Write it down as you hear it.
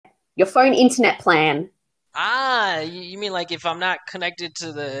Your phone internet plan. Ah, you mean like if I'm not connected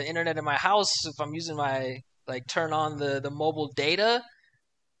to the internet in my house, if I'm using my like turn on the mobile data?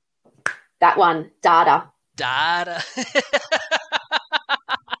 That one, data. Data.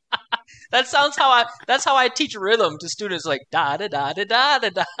 That's how I teach rhythm to students like da da da da da da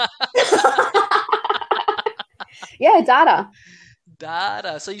da. Yeah, data.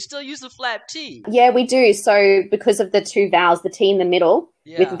 Data. So you still use the flat T. Yeah, we do. So because of the two vowels, the T in the middle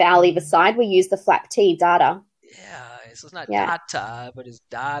with Yeah. vowel either side, we use the flap T, data. Yeah. So it's not Yeah. data, but it's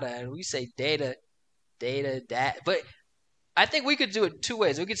data. And we say data, data, dat. But I think we could do it two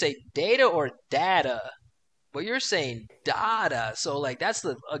ways. We could say data or data. But you're saying data. So like that's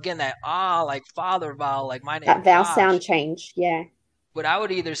the again that like father vowel, like my name That vowel Josh. sound change. Yeah. But I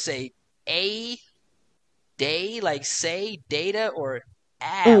would either say a day, like say data, or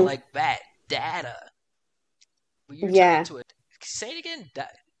Mm. like bat, data. But you're turning Yeah. into a say it again.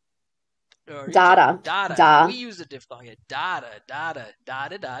 Or you're Data. data. Da. We use a diphthong here. Data, data,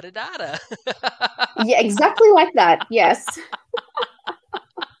 data, data, data. Yeah, exactly like that. Yes.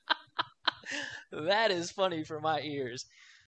 That is funny for my ears.